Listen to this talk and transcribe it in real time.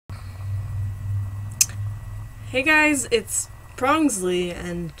Hey guys, it's Prongsley,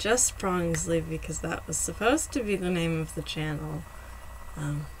 and just Prongsley because that was supposed to be the name of the channel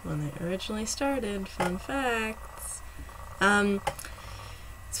when they originally started. Fun facts.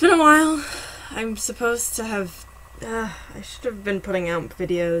 It's been a while. I'm supposed to have... I should have been putting out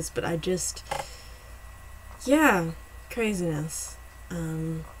videos, but I just... Yeah, craziness.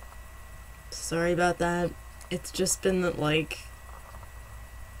 Sorry about that. It's just been that, like...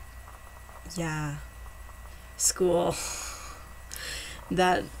 Yeah... school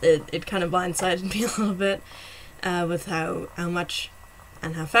that it kind of blindsided me a little bit with how much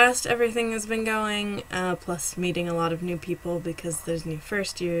and how fast everything has been going, plus meeting a lot of new people because there's new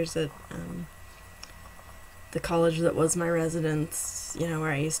first years at the college that was my residence, you know,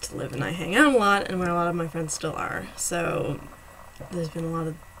 where I used to live and I hang out a lot and where a lot of my friends still are. So there's been a lot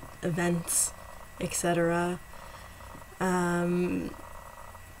of events, etc. And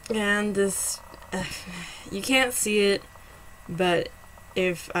this you can't see it, but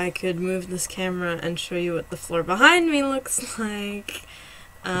if I could move this camera and show you what the floor behind me looks like,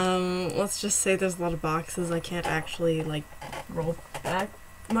 let's just say there's a lot of boxes. I can't actually, like, roll back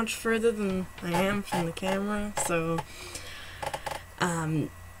much further than I am from the camera, so,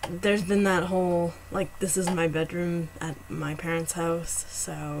 there's been that whole, like, this is my bedroom at my parents' house,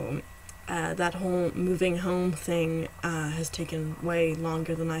 so, that whole moving home thing, has taken way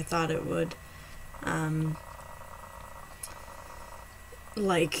longer than I thought it would.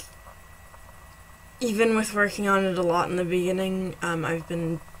 Like, even with working on it a lot in the beginning, I've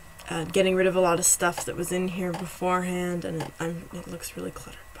been getting rid of a lot of stuff that was in here beforehand, and it looks really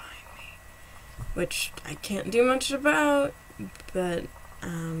cluttered behind me, which I can't do much about, but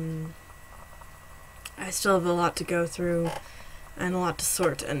I still have a lot to go through and a lot to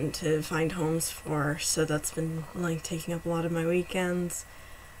sort and to find homes for, so that's been, like, taking up a lot of my weekends.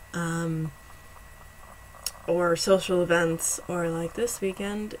 Or social events, or like this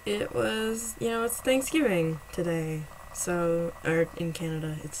weekend, it was, you know, it's Thanksgiving today, so, or in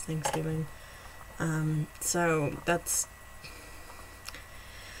Canada, it's Thanksgiving, so that's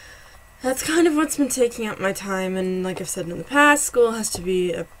kind of what's been taking up my time, and like I've said in the past, school has to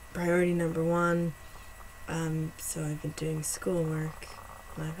be a priority number one, so I've been doing schoolwork,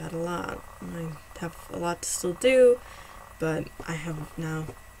 and I've had a lot, and I have a lot to still do, but I have now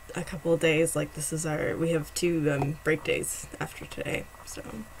a couple of days, like this is we have 2 break days after today, so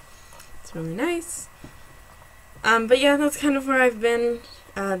it's really nice. But yeah, that's kind of where I've been.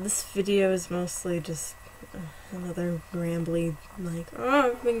 This video is mostly just another rambly, like,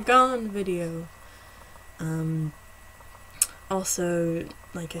 oh, I've been gone video. Also,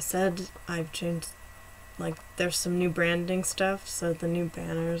 like I said, I've changed, like, there's some new branding stuff, so the new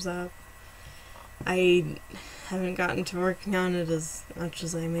banner's up. I haven't gotten to working on it as much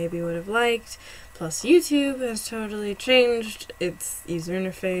as I maybe would have liked, plus YouTube has totally changed its user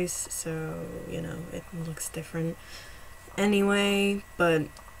interface, so, you know, it looks different anyway, but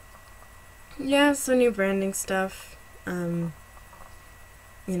yeah, so new branding stuff, you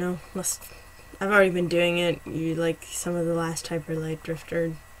know, I've already been doing it. You like some of the last Hyperlight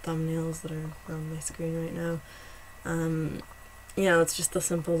Drifter thumbnails that are on my screen right now. You know, it's just a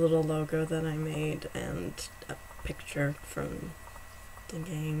simple little logo that I made and a picture from the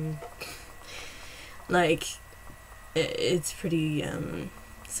game. Like, it's pretty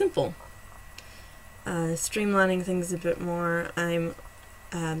simple. Streamlining things a bit more. I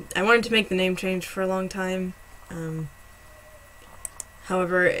wanted to make the name change for a long time.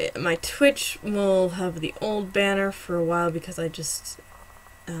 However, my Twitch will have the old banner for a while because I just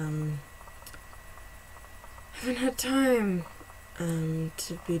haven't had time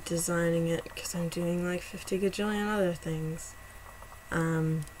to be designing it because I'm doing like 50 gajillion other things.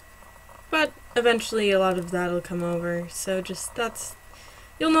 But eventually a lot of that'll come over, so just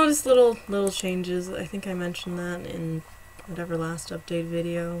you'll notice little changes. I think I mentioned that in whatever last update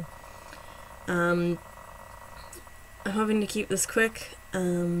video. I'm hoping to keep this quick,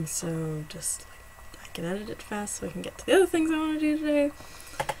 so just I can edit it fast so I can get to the other things I want to do today.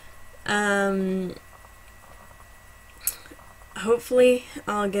 Hopefully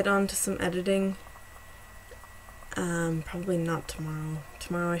I'll get on to some editing. Probably not tomorrow.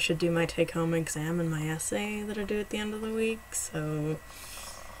 Tomorrow I should do my take-home exam and my essay that I do at the end of the week, so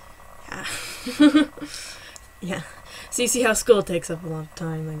yeah. Yeah. So you see how school takes up a lot of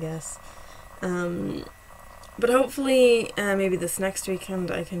time, I guess. But hopefully, maybe this next weekend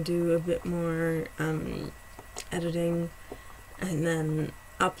I can do a bit more editing and then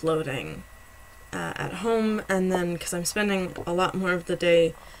uploading at home, and then, because I'm spending a lot more of the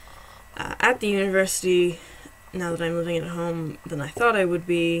day at the university now that I'm living at home than I thought I would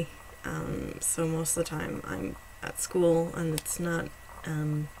be, so most of the time I'm at school, and it's not,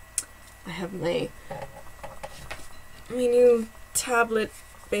 I have my new tablet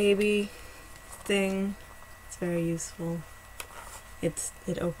baby thing. It's very useful. It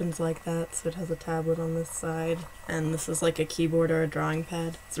opens like that, so it has a tablet on this side, and this is like a keyboard or a drawing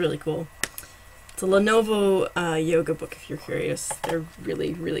pad. It's really cool. It's a Lenovo yoga book, if you're curious. They're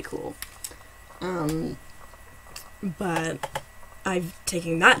really, really cool. But I'm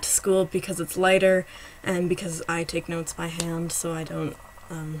taking that to school because it's lighter, and because I take notes by hand, so I don't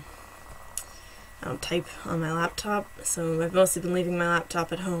type on my laptop. So I've mostly been leaving my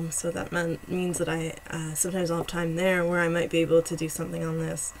laptop at home, so that means that I sometimes I'll have time there where I might be able to do something on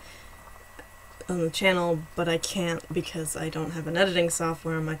the channel, but I can't because I don't have an editing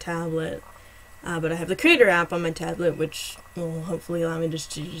software on my tablet. But I have the Creator app on my tablet, which will hopefully allow me to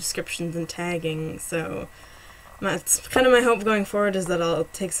do descriptions and tagging. So it's kind of my hope going forward is that I'll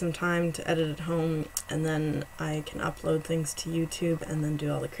take some time to edit at home, and then I can upload things to YouTube and then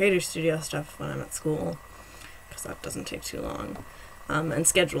do all the Creator Studio stuff when I'm at school, because that doesn't take too long, and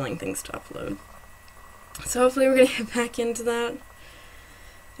scheduling things to upload. So hopefully we're going to get back into that.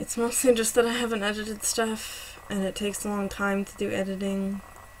 It's mostly just that I haven't edited stuff, and it takes a long time to do editing,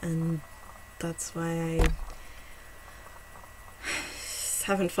 and that's why I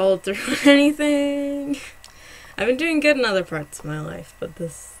haven't followed through on anything. I've been doing good in other parts of my life, but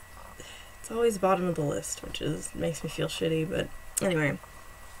it's always bottom of the list, which makes me feel shitty, but anyway.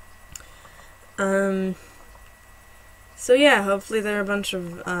 So yeah, hopefully there are a bunch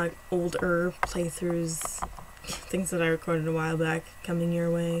of older playthroughs, things that I recorded a while back, coming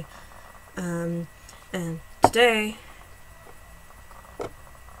your way. And today,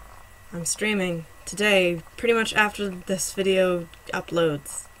 I'm streaming. Today, pretty much after this video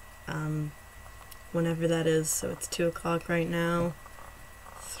uploads. Whenever that is, so it's 2 o'clock right now,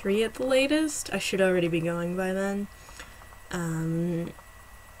 3 at the latest. I should already be going by then.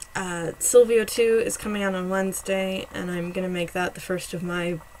 Silvio 2 is coming out on Wednesday, and I'm gonna make that the first of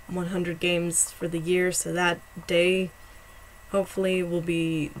my 100 games for the year, so that day hopefully will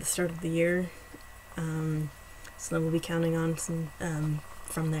be the start of the year. So then we'll be counting on some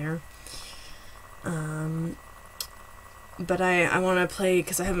from there. But I want to play,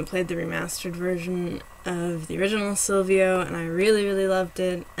 because I haven't played the remastered version of the original Silvio, and I really, really loved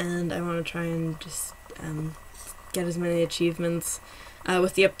it, and I want to try and just get as many achievements.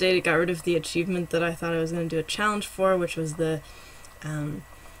 With the update, it got rid of the achievement that I thought I was going to do a challenge for, which was the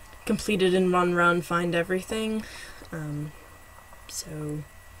completed in one run, find everything. So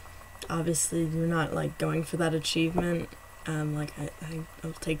obviously you're not like going for that achievement. Like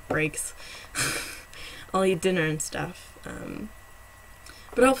I'll take breaks. I'll eat dinner and stuff.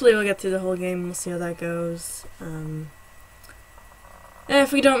 But hopefully we'll get through the whole game. We'll see how that goes. And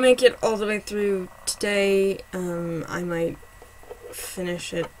if we don't make it all the way through today, I might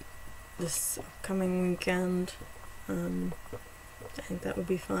finish it this upcoming weekend. I think that would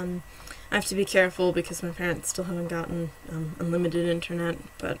be fun. I have to be careful because my parents still haven't gotten unlimited internet,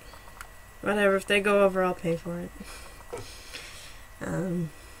 but whatever, if they go over, I'll pay for it.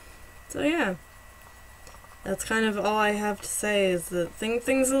 So yeah. That's kind of all I have to say, is that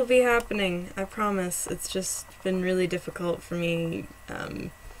things will be happening, I promise. It's just been really difficult for me,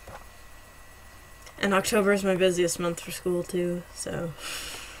 and October is my busiest month for school too, so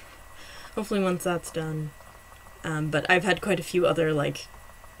hopefully once that's done. But I've had quite a few other, like,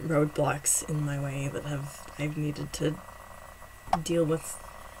 roadblocks in my way that I've needed to deal with,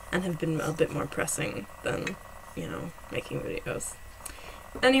 and have been a bit more pressing than, you know, making videos.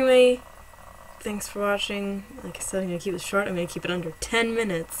 Anyway, thanks for watching. Like I said, I'm going to keep it short. I'm going to keep it under 10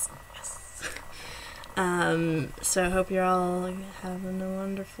 minutes. Yes. So I hope you're all having a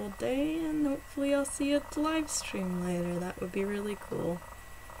wonderful day, and hopefully I'll see you at the live stream later. That would be really cool.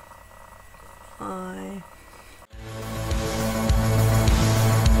 Bye.